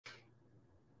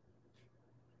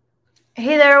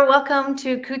Hey there, welcome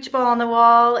to C00ch Ball on the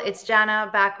Wall. It's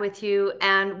Jana back with you,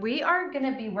 and we are going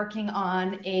to be working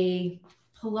on a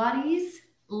Pilates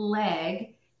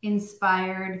leg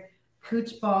inspired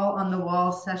C00ch Ball on the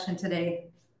Wall session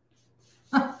today.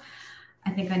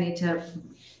 I think I need to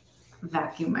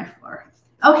vacuum my floor.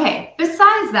 Okay,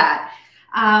 besides that,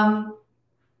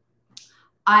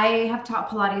 I have taught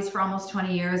Pilates for almost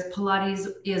 20 years. Pilates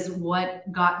is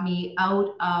what got me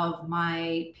out of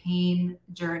my pain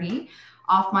journey,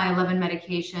 off my 11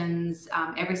 medications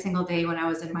every single day when I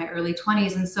was in my early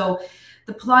 20s. And so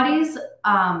the Pilates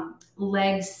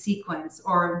leg sequence,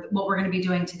 or what we're going to be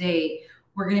doing today,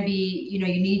 we're going to be, you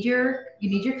need your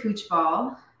C00ch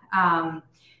ball.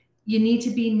 You need to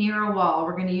be near a wall.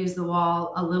 We're going to use the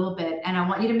wall a little bit. And I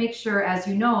want you to make sure, as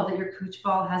you know, that your C00ch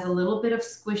ball has a little bit of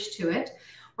squish to it.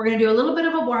 We're going to do a little bit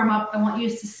of a warm up. I want you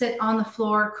to sit on the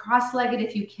floor, cross-legged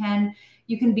if you can.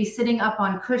 You can be sitting up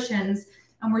on cushions.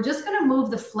 And we're just going to move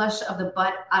the flesh of the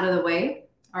butt out of the way.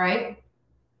 All right.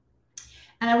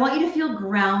 And I want you to feel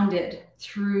grounded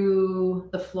through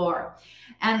the floor.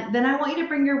 And then I want you to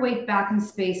bring your weight back in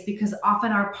space, because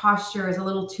often our posture is a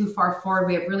little too far forward.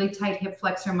 We have really tight hip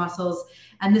flexor muscles,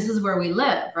 and this is where we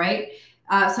live, right?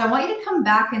 So I want you to come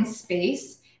back in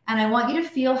space, and I want you to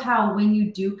feel how when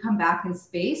you do come back in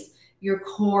space, your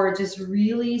core just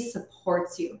really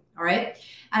supports you, all right?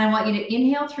 And I want you to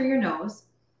inhale through your nose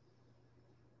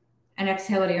and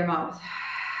exhale out of your mouth.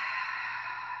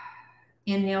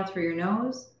 Inhale through your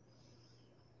nose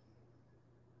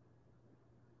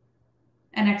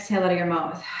and exhale out of your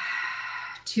mouth.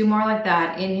 Two more like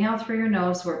that. Inhale through your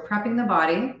nose. We're prepping the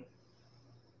body.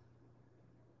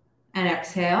 And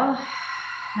exhale.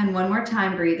 And one more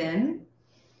time, breathe in.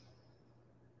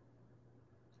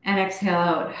 And exhale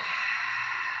out.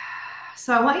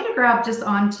 So I want you to grab just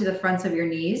onto the fronts of your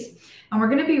knees. And we're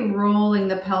going to be rolling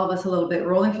the pelvis a little bit,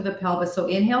 rolling through the pelvis. So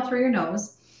inhale through your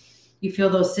nose. You feel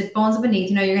those sit bones beneath.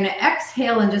 You're going to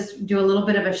exhale and just do a little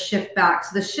bit of a shift back.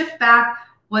 So the shift back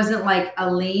wasn't like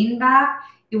a lean back.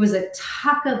 It was a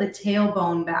tuck of the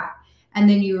tailbone back. And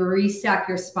then you restack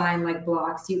your spine like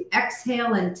blocks. You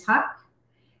exhale and tuck,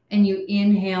 and you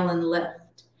inhale and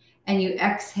lift. And you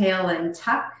exhale and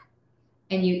tuck,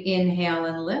 and you inhale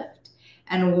and lift.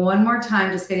 And one more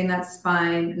time, just getting that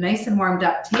spine nice and warmed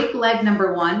up. Take leg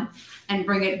number one and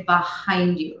bring it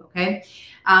behind you, okay?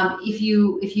 If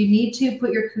you need to,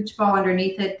 put your C00ch ball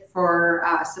underneath it for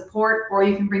support, or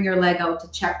you can bring your leg out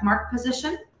to check mark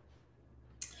position.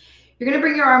 You're going to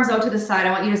bring your arms out to the side.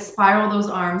 I want you to spiral those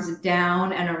arms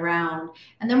down and around.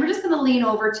 And then we're just going to lean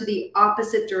over to the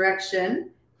opposite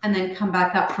direction and then come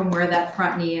back up from where that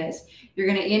front knee is. You're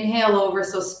going to inhale over,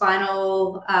 so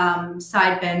spinal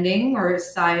side bending or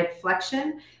side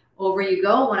flexion. Over you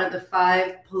go, one of the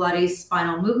 5 Pilates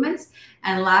spinal movements.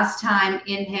 And last time,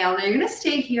 inhale. Now you're going to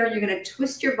stay here, and you're going to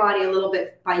twist your body a little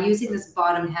bit by using this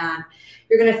bottom hand.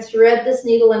 You're going to thread this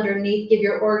needle underneath, give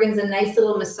your organs a nice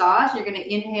little massage. You're going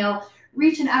to inhale,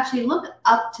 reach, and actually look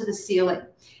up to the ceiling.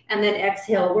 And then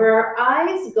exhale. Where our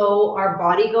eyes go, our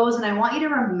body goes. And I want you to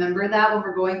remember that when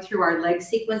we're going through our leg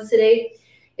sequence today.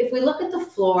 If we look at the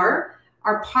floor,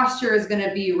 our posture is going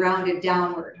to be rounded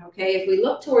downward, okay? If we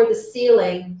look toward the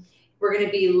ceiling, we're going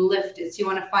to be lifted. So you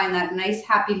want to find that nice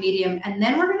happy medium. And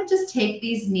then we're going to just take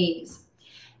these knees.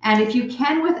 And if you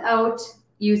can, without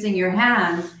using your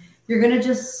hands, you're going to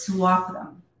just swap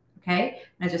them, okay?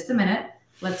 Now just a minute.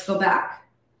 Let's go back.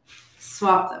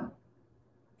 Swap them.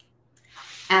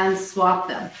 And swap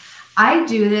them. I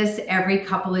do this every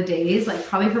couple of days, like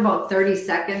probably for about 30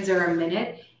 seconds or a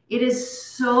minute. It is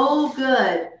so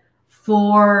good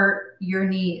for your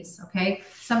knees, okay?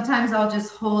 Sometimes I'll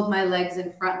just hold my legs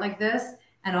in front like this,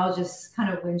 and I'll just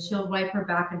kind of windshield wiper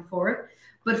back and forth.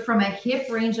 But from a hip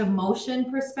range of motion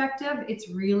perspective, it's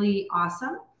really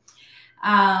awesome.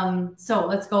 So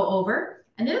let's go over.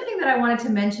 Another thing that I wanted to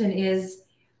mention is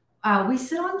we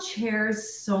sit on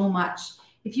chairs so much.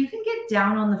 If you can get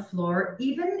down on the floor,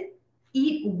 even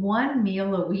eat 1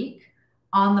 meal a week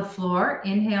on the floor,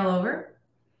 inhale over.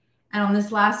 And on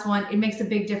this last one, it makes a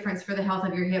big difference for the health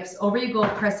of your hips. Over you go,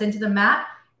 press into the mat.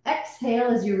 Exhale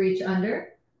as you reach under.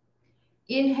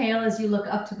 Inhale as you look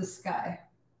up to the sky.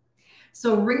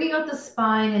 So wringing out the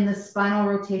spine and the spinal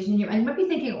rotation. And you might be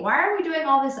thinking, why are we doing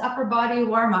all this upper body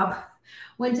warm up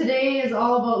when today is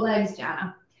all about legs,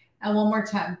 Jana? And one more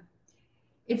time.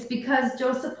 It's because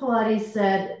Joseph Pilates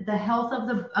said the health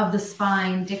of the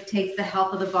spine dictates the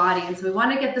health of the body. And so we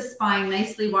want to get the spine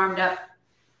nicely warmed up.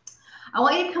 I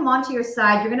want you to come onto your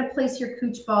side. You're going to place your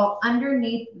C00ch ball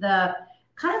underneath the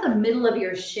kind of the middle of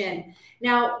your shin.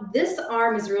 Now, this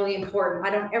arm is really important. I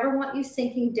don't ever want you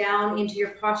sinking down into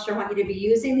your posture. I want you to be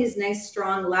using these nice,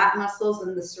 strong lat muscles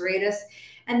and the serratus.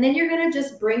 And then you're going to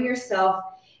just bring yourself,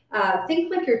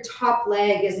 think like your top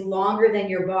leg is longer than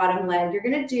your bottom leg. You're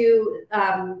going to do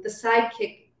the side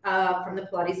kick from the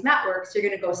Pilates mat work. So you're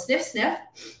going to go sniff, sniff.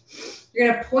 You're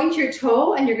going to point your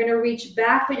toe and you're going to reach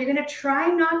back, but you're going to try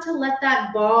not to let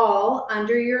that ball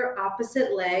under your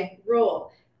opposite leg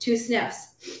roll. 2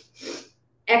 sniffs.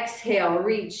 Exhale,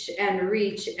 reach and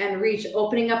reach and reach,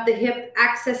 opening up the hip,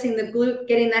 accessing the glute,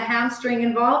 getting the hamstring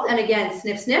involved. And again,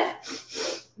 sniff,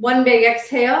 sniff. 1 big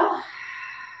exhale.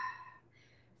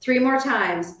 3 more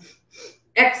times.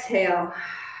 Exhale.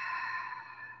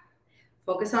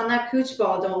 Focus on that cooch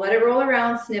ball. Don't let it roll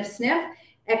around. Sniff, sniff.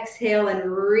 Exhale and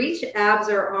reach. Abs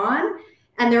are on.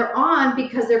 And they're on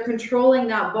because they're controlling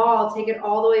that ball. Take it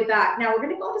all the way back. Now we're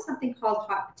going to go to something called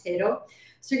hot potato.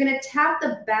 So you're going to tap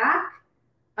the back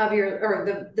of your,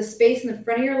 or the space in the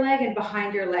front of your leg and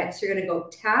behind your leg. So you're going to go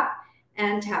tap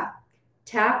and tap,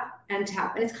 tap and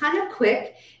tap. And it's kind of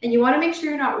quick. And you want to make sure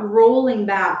you're not rolling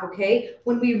back, okay?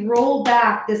 When we roll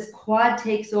back, this quad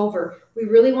takes over. We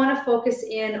really want to focus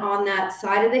in on that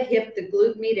side of the hip, the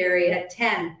glute med area at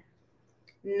 10,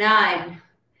 9,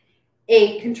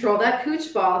 8. Control that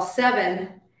cooch ball. 7,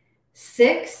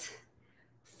 6,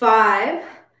 5,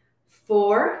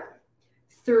 4,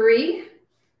 3,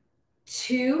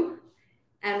 2,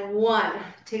 and 1.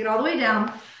 Take it all the way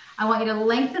down. I want you to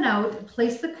lengthen out,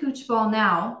 place the cooch ball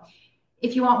now.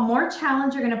 If you want more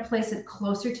challenge, you're going to place it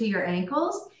closer to your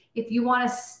ankles. If you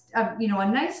want a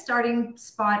nice starting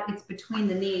spot, it's between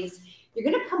the knees. You're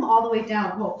going to come all the way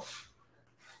down. Whoa.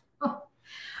 Oh.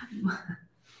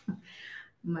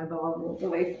 My ball moved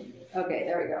away from me. Okay,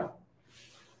 there we go.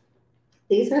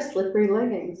 These are slippery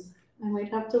leggings. I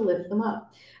might have to lift them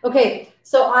up. Okay,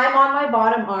 so I'm on my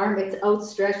bottom arm. It's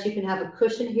outstretched. You can have a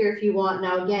cushion here if you want.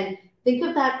 Now, again, think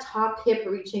of that top hip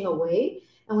reaching away.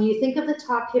 And when you think of the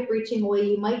top hip reaching away,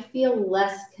 you might feel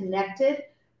less connected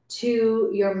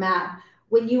to your mat.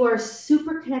 When you are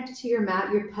super connected to your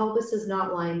mat, your pelvis is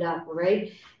not lined up,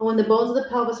 right? And when the bones of the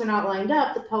pelvis are not lined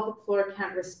up, the pelvic floor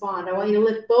can't respond. I want you to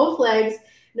lift both legs.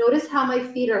 Notice how my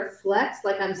feet are flexed,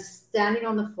 like I'm standing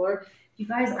on the floor. You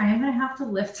guys, I am going to have to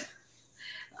lift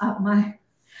up I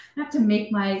have to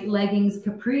make my leggings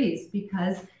capris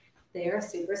because they are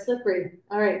super slippery.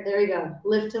 All right, there you go.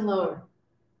 Lift and lower.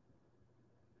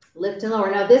 Lift and lower.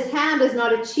 Now, this hand is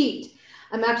not a cheat.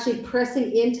 I'm actually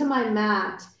pressing into my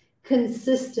mat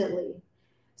consistently.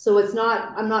 So it's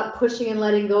not, I'm not pushing and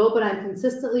letting go, but I'm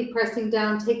consistently pressing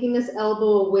down, taking this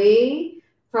elbow away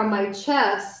from my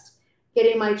chest,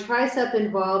 getting my tricep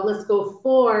involved. Let's go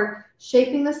 4,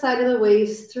 shaping the side of the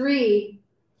waist. 3,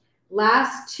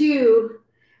 last 2.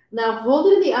 Now hold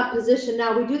it in the up position.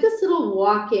 Now we do this little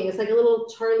walking. It's like a little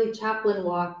Charlie Chaplin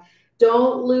walk.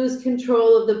 Don't lose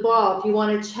control of the ball. If you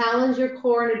want to challenge your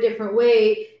core in a different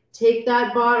way, take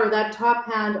that bottom or that top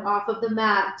hand off of the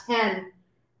mat. 10,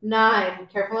 9,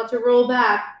 careful not to roll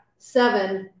back.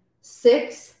 7,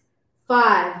 6,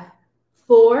 5,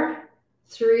 4,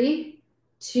 3,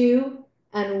 2,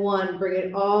 and 1. Bring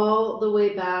it all the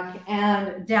way back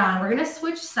and down. We're going to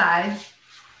switch sides.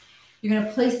 You're going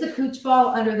to place the cooch ball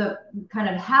under the kind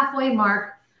of halfway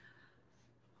mark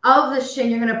of the shin.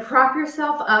 You're going to prop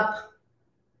yourself up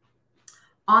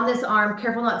on this arm.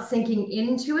 Careful not sinking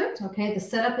into it. Okay, the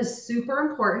setup is super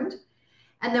important.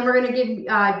 And then we're going to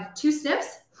give 2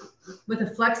 sniffs with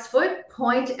a flexed foot.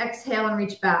 Point, exhale, and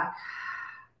reach back.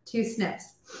 2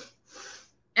 sniffs.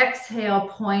 Exhale,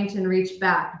 point, and reach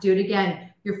back. Do it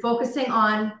again. You're focusing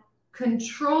on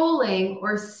controlling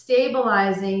or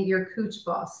stabilizing your cooch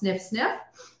ball. Sniff, sniff.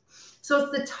 So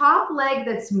it's the top leg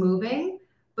that's moving,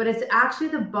 but it's actually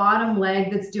the bottom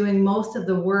leg that's doing most of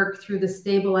the work through the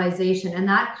stabilization. And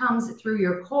that comes through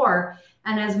your core.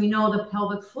 And as we know, the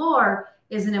pelvic floor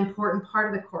is an important part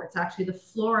of the core. It's actually the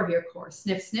floor of your core.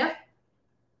 Sniff, sniff,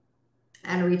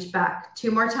 and reach back.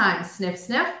 2 more times. Sniff,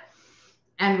 sniff,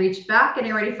 and reach back.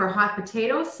 Getting ready for hot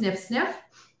potato. Sniff, sniff,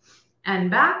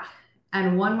 and back.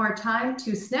 And 1 more time,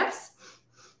 2 sniffs.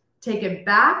 Take it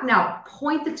back. Now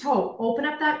point the toe, open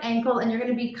up that ankle, and you're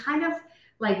going to be kind of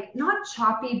like not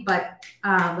choppy, but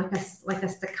like a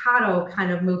staccato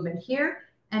kind of movement here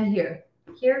and here,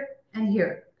 here and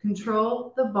here.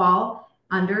 Control the ball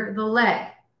under the leg.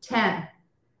 10,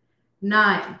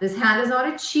 9. This hand is not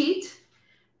a cheat.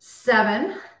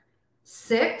 7,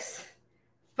 6,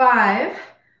 5,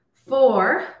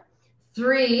 4,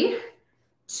 3,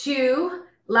 2.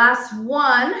 Last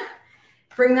 1.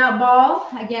 Bring that ball,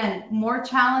 again, more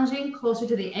challenging, closer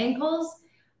to the ankles.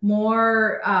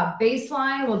 More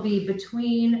baseline will be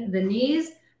between the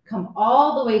knees. Come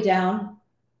all the way down.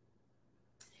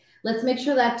 Let's make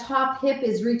sure that top hip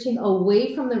is reaching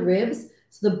away from the ribs,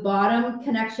 so the bottom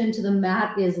connection to the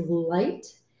mat is light.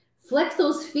 Flex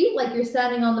those feet like you're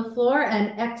standing on the floor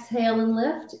and exhale and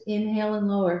lift, inhale and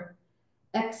lower.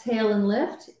 Exhale and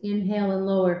lift, inhale and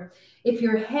lower. If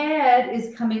your head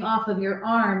is coming off of your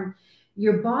arm,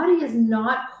 your body is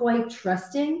not quite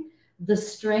trusting the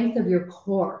strength of your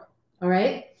core, all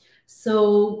right?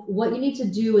 So what you need to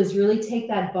do is really take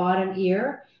that bottom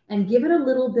ear and give it a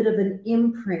little bit of an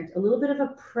imprint, a little bit of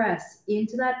a press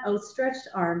into that outstretched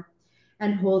arm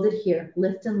and hold it here,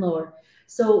 lift and lower.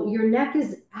 So your neck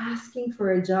is asking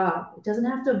for a job. It doesn't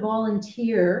have to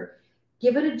volunteer.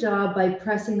 Give it a job by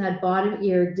pressing that bottom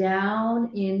ear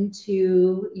down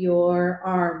into your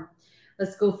arm.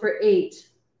 Let's go for 8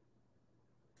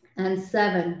 and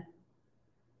 7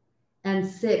 and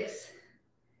 6.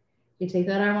 You take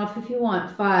that arm off if you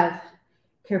want. 5.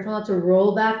 Careful not to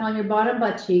roll back on your bottom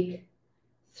butt cheek.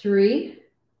 3,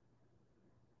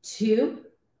 2,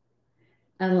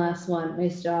 and last one.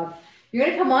 Nice job. You're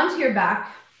going to come onto your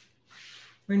back.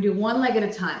 We're going to do one leg at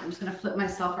a time. I'm just going to flip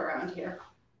myself around here.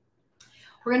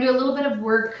 We're going to do a little bit of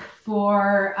work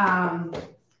for,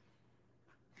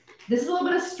 this is a little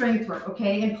bit of strength work,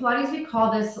 okay? In Pilates, we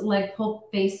call this leg pull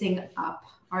facing up,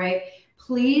 all right?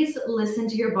 Please listen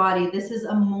to your body. This is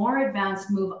a more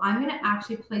advanced move. I'm going to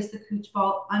actually place the C00ch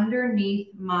ball underneath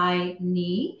my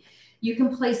knee. You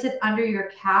can place it under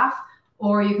your calf,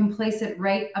 or you can place it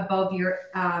right above your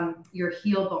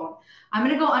heel bone. I'm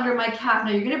going to go under my calf.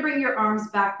 Now you're going to bring your arms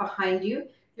back behind you.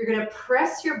 You're going to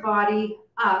press your body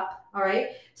up, all right?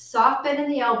 Soft bend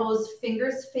in the elbows,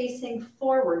 fingers facing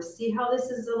forward. See how this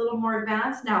is a little more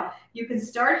advanced? Now you can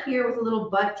start here with a little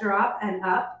butt drop and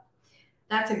up.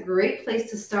 That's a great place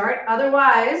to start.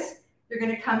 Otherwise, you're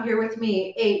going to come here with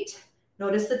me. 8.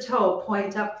 Notice the toe.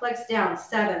 Point up, flex down.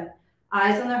 7.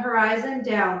 Eyes on the horizon,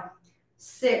 down.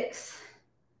 6.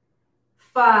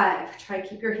 5. Try to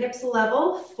keep your hips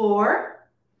level. 4.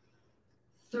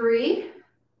 3.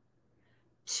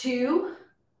 2.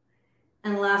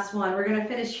 And last one. We're going to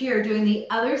finish here doing the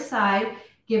other side.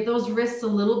 Give those wrists a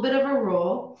little bit of a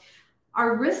roll.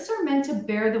 Our wrists are meant to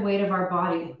bear the weight of our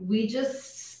body. We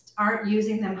just aren't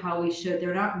using them how we should.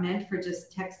 They're not meant for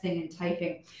just texting and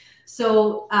typing.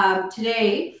 So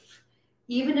today,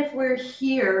 even if we're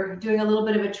here doing a little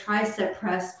bit of a tricep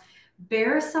press,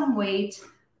 bear some weight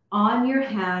on your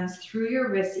hands through your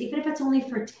wrists, even if it's only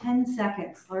for 10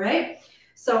 seconds, all right?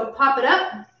 So pop it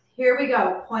up. Here we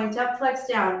go. Point up, flex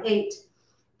down. 8.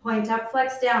 Point up,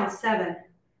 flex down. 7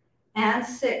 and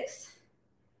 6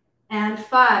 and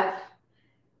 5.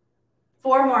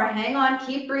 4 more. Hang on.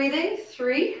 Keep breathing.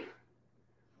 3,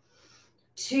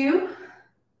 2,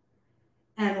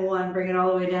 and 1. Bring it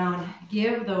all the way down.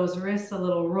 Give those wrists a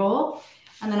little roll.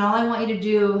 And then all I want you to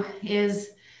do is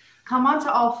come onto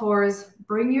all fours.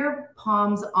 Bring your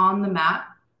palms on the mat.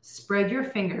 Spread your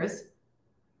fingers.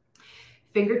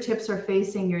 Fingertips are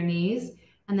facing your knees.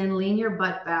 And then lean your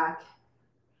butt back.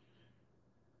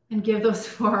 And give those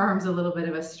forearms a little bit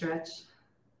of a stretch.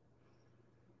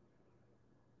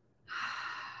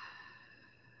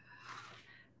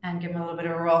 And give them a little bit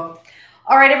of a roll.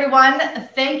 All right, everyone.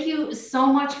 Thank you so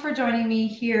much for joining me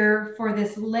here for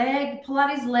this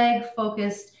Pilates leg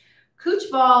focused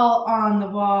C00ch ball on the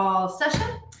wall session.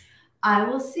 I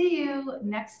will see you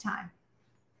next time.